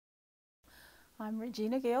I'm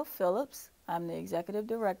Regina Gayle Phillips. I'm the Executive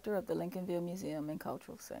Director of the Lincolnville Museum and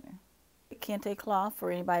Cultural Center. Kente cloth, for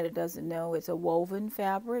anybody that doesn't know, it's a woven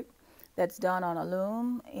fabric that's done on a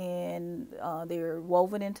loom, and they're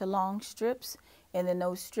woven into long strips, and then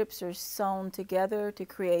those strips are sewn together to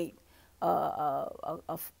create a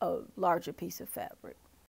larger piece of fabric.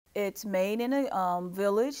 It's made in a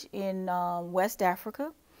village in West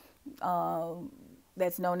Africa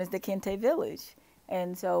that's known as the Kente village.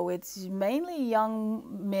 And so it's mainly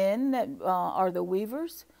young men that are the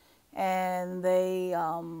weavers, and they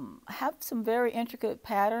have some very intricate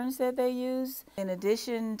patterns that they use. In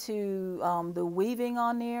addition to the weaving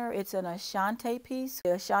on there, it's an Ashanti piece.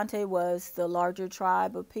 The Ashanti was the larger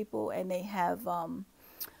tribe of people, and they have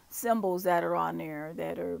symbols that are on there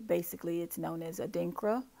that are basically, it's known as a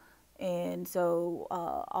dinkra. And so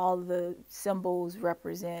all the symbols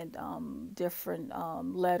represent different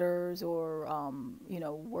letters or,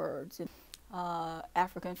 words.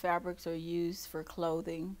 African fabrics are used for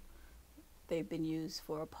clothing. They've been used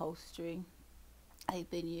for upholstery. They've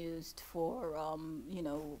been used for,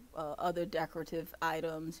 other decorative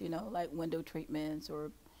items, like window treatments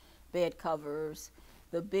or bed covers.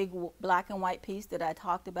 The big black and white piece that I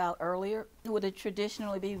talked about earlier would have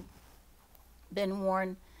traditionally been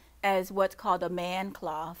worn as what's called a man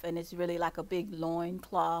cloth, and it's really like a big loin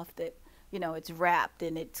cloth that, it's wrapped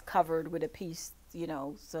and it's covered with a piece,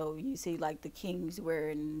 so you see like the kings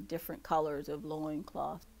wearing different colors of loin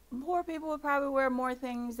cloth. Poor people would probably wear more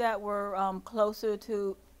things that were closer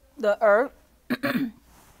to the earth. And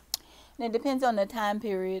it depends on the time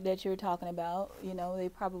period that you're talking about. They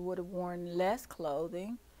probably would have worn less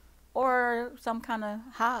clothing or some kind of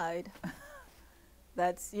hide.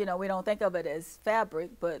 That's, we don't think of it as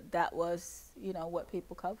fabric, but that was, what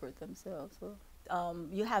people covered themselves with.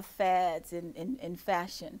 You have fads in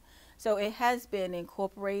fashion. So it has been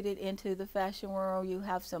incorporated into the fashion world. You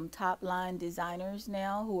have some top line designers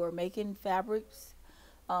now who are making fabrics,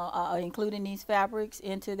 including these fabrics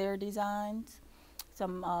into their designs.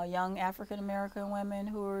 Some young African American women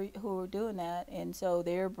who are doing that, and so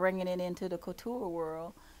they're bringing it into the couture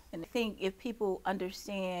world. And I think if people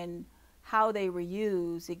understand how they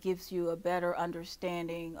reuse, it gives you a better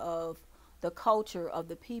understanding of the culture of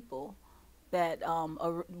the people that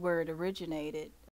where it originated.